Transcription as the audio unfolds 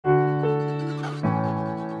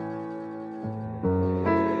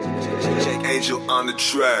Angel on the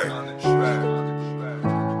track.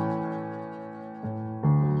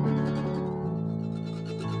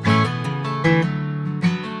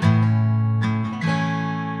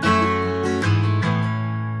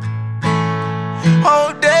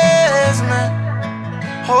 Oh, Desmond,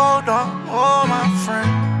 hold on, oh my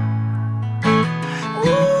friend.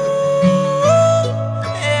 Ooh,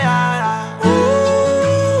 yeah,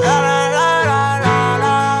 ooh, la la la la la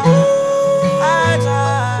la. Ooh, I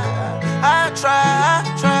try.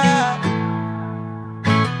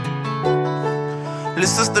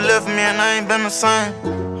 Little sister left me and I ain't been the same.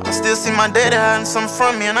 I still see my daddy hiding something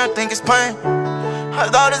from me and I think it's pain. I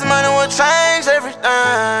thought this money would change everything,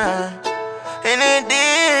 and it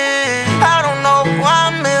did. I don't know who I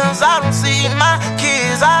miss, I don't see my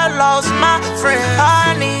kids, I lost my friends.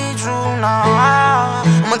 I need you now.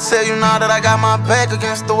 I'ma tell you now that I got my back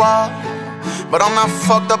against the wall, but I'm not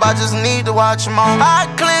fucked up, I just need to watch them all. I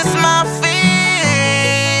cleanse my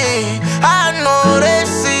feet, I know they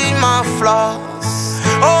see my flaws.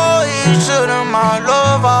 Oh, each of them I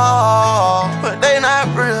love all, but they not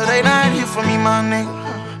real, they not here for me, my nigga.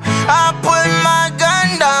 I put my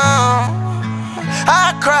gun down,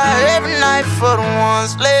 I cry every night for the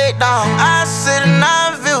ones laid down. I sit in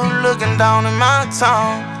that view looking down in my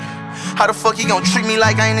town. How the fuck he gon' treat me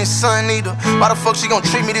like I ain't his son either? Why the fuck she gon'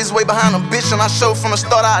 treat me this way behind a bitch? And I showed from the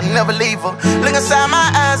start I'd never leave her. Look inside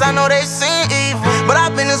my eyes, I know they seen evil, but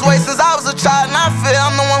I've been this way since I was a child, and I feel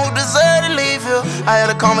I'm the one who deserved to leave here. I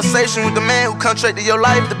had a conversation with the man who contracted your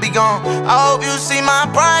life to be gone. I hope you see my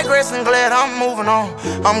progress and glad I'm moving on.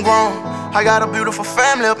 I'm grown, I got a beautiful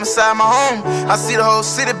family up inside my home. I see the whole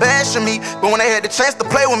city bashing me, but when they had the chance to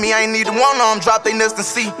play with me, I ain't need one of them drop their nuts and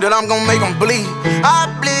see that I'm gon' make them bleed. I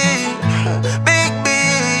bleed, big B,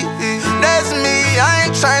 that's me. I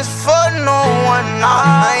ain't transfer no one,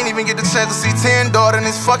 nah. I ain't even get the chance to see 10 daughter and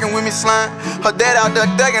it's fucking with me slime. Her dad out there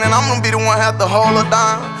ducking and I'm gonna be the one have to hold her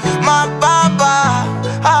down. My papa,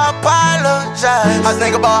 I apologize. I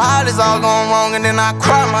think about how this all going wrong and then I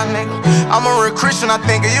cry, my nigga. I'm a real Christian, I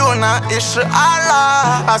think of you and I issue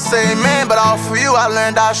Allah. I say amen, but all for you I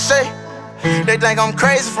learned I say. They think I'm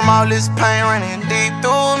crazy from all this pain running deep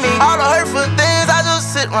through me. All the hurtful things, I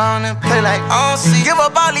just sit around and play like I don't see. Give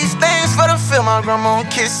up all these things for the feel my grandma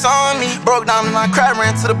kiss on me. Broke down and I cried,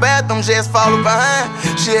 ran to the bathroom, just followed behind.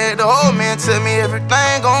 She had the whole man tell me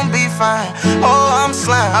everything gon' be fine. Oh, I'm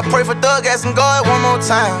slime, I pray for Doug, ask him God one more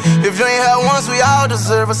time. If you ain't had once, we all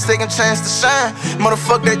deserve a second chance to shine.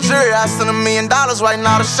 Motherfuck that jury, I send $1 million right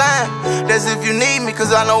now to shine. That's if you need me, cause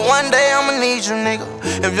I know one day I'ma need you, nigga.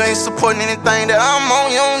 If you ain't supporting anything that I'm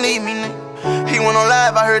on, you don't need me, nigga. He went on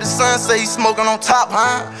live, I heard his son say he's smoking on top,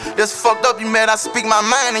 huh? That's fucked up, you mad I speak my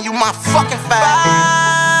mind and you my fucking fire.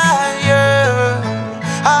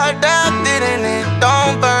 I doubt it and it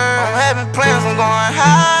don't burn. I'm having plans, I'm going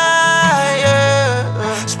higher.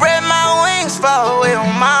 Spread my wings, far away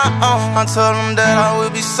on my own. I told him that I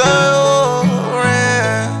will be soaring,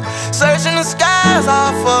 searching the skies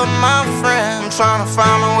all for my friend. I'm trying to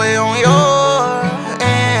find my way on your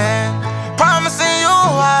end, promising you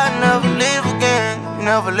I'd never leave again. You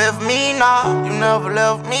never left me now, you never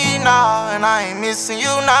left me now, and I ain't missing you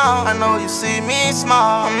now. I know you see me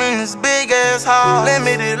small, I'm in this big ass house.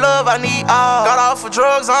 Limited love, I need all. Got off of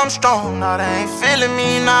drugs, I'm strong, now they ain't feeling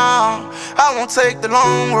me now. I won't take the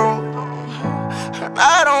long road,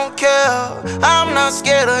 I don't care. I'm not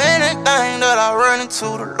scared of anything that I run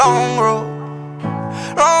into the long road.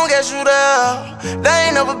 Long as you there, they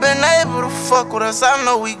ain't never been able to fuck with us. I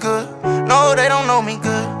know we good, no, they don't know me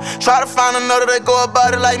good. Try to find another that go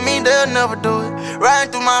about it like me, they'll never do it.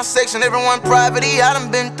 Riding through my section, everyone private, I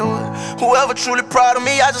done been through it. Whoever truly proud of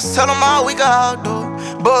me, I just tell them all we can all do it.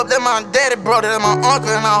 Bub, that my daddy, brother, that my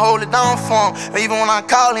uncle, and I hold it down for him. Even when I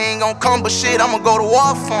call, he ain't gon' come, but shit, I'ma go to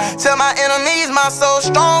war for him. Tell my enemies my soul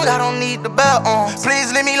strong, I don't need the belt on.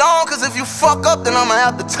 Please leave me alone, cause if you fuck up, then I'ma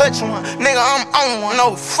have to touch one. Nigga, I'm on one,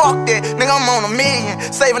 no, fuck that. Nigga, I'm on $1 million,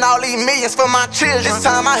 saving all these millions for my children. This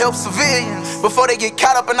time I help civilians, before they get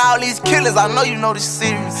caught up in all these killers. I know you know this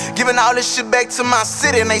serious. Giving all this shit back to my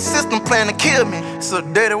city, and they system plan to kill me. It's a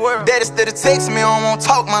dirty world. Daddy steady text me, I don't wanna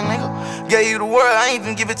talk, my nigga. Gave you the word, I ain't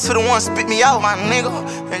even give it to the one spit me out, my nigga,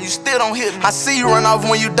 and you still don't hit me. I see you run off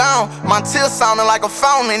when you down, my tears sounding like a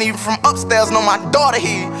fountain, and even from upstairs know my daughter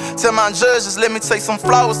here. Tell my judge just let me take some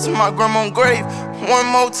flowers to my grandma's grave one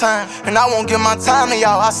more time, and I won't give my time to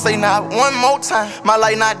y'all. I say not one more time. My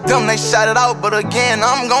light not dim, they shot it out, but again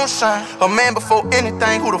I'm gon' shine. A man before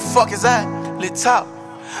anything, who the fuck is that? Lit top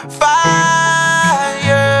fire.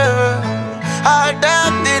 I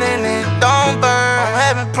doubt it and it don't burn. I'm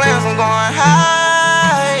having plans, I'm going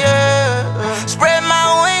higher. Spread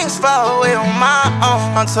my wings far away on my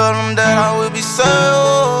I told them that I would be soaring,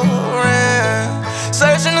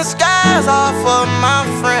 searching the skies all for my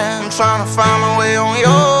friend. I'm trying to find my way on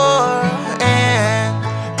your end,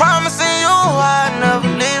 promising you I'd never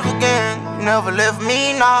leave again. You never left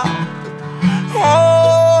me now.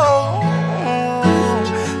 Oh,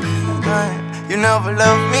 you never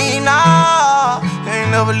left me now. You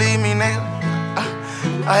ain't never leave me, nigga.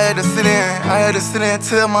 I had to sit in and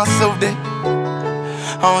tell myself that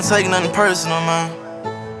I don't take nothing personal, man.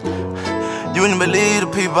 You wouldn't believe the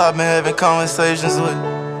people I've been having conversations with.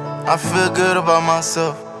 I feel good about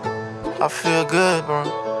myself. I feel good, bro.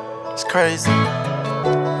 It's crazy.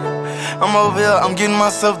 I'm over here, I'm getting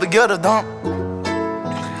myself together, dog.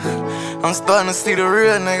 I'm starting to see the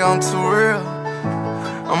real, nigga, I'm too real.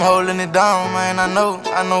 I'm holding it down, man, I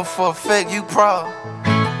know for a fact you proud.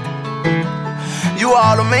 You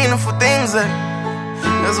all the meaningful things,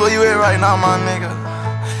 that's where you at right now, my nigga.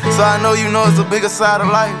 So I know you know it's a bigger side of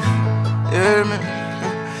life, you hear me?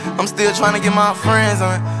 I'm still trying to get my friends,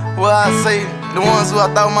 well I say, the ones who I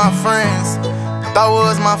thought my friends, thought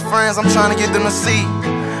was my friends, I'm trying to get them to see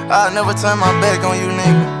I'll never turn my back on you,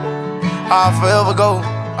 nigga. I'll forever go.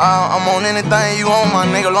 I'm on anything you want, my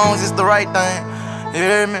nigga, long as it's the right thing. You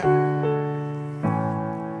hear me?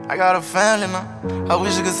 I got a family now. I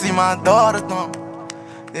wish you could see my daughter, though.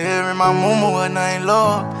 You hear me? My mama, her name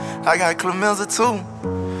Lord. I got Clemenza too,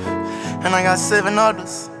 and I got 7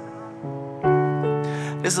 others.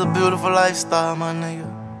 It's a beautiful lifestyle, my nigga.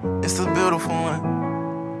 It's a beautiful one.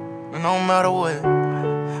 And no matter what,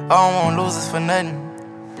 I don't want to lose it for nothing.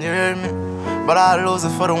 You hear me? But I lose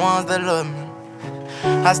it for the ones that love me.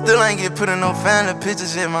 I still ain't get put in no family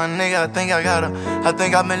pictures yet, my nigga. I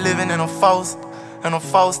think I've been living in a false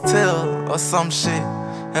tale or some shit,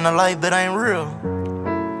 in a life that ain't real.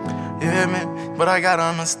 You hear me? But I gotta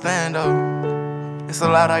understand though. It's a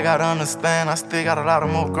lot I gotta understand. I still got a lot of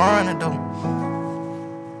more growing to do.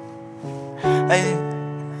 Hey,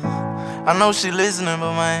 I know she listening,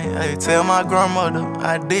 but man, hey, tell my grandmother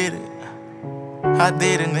I did it. I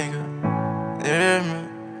did it, nigga. You hear me?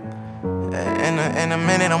 In a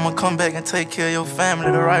minute, I'ma come back and take care of your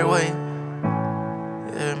family the right way.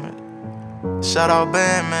 Yeah, man. Shout out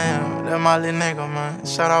Band, man. That my little nigga, man.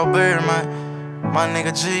 Shout out Bird, man. My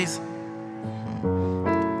nigga Jesus.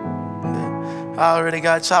 Yeah. I already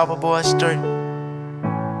got Chopper Boy straight.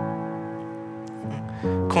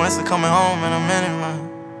 Quincy coming home in a minute,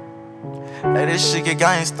 man. Hey, this shit get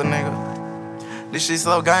gangster, nigga. This shit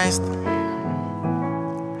so gangster.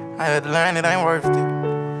 I had to learn it ain't worth it.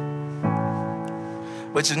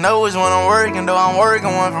 But you know which one I'm working, though. I'm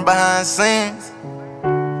working one from behind the scenes.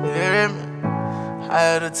 You hear me? I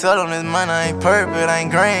had to tell them this money ain't purple, it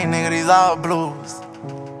ain't green, nigga, these all blues.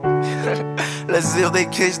 Let's see if they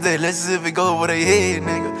catch that, let's see if it go over their head,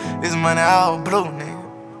 nigga. This money all blue, nigga.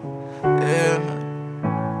 Yeah,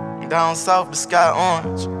 man. Down south, the sky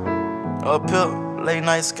orange. Up here, late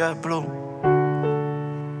night sky blue.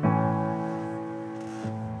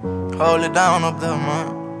 Hold it down up there,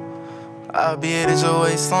 man. I'll be headed your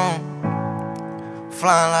way soon.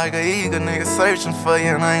 Flying like an eagle, nigga, searching for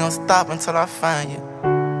you, and I ain't gonna stop until I find you.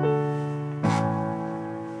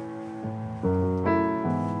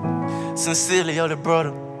 Sincerely, yo, the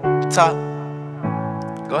brother, top.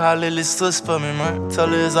 Go holler at little sis for me, man. Tell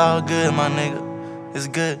her it's all good, my nigga. It's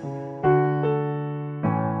good.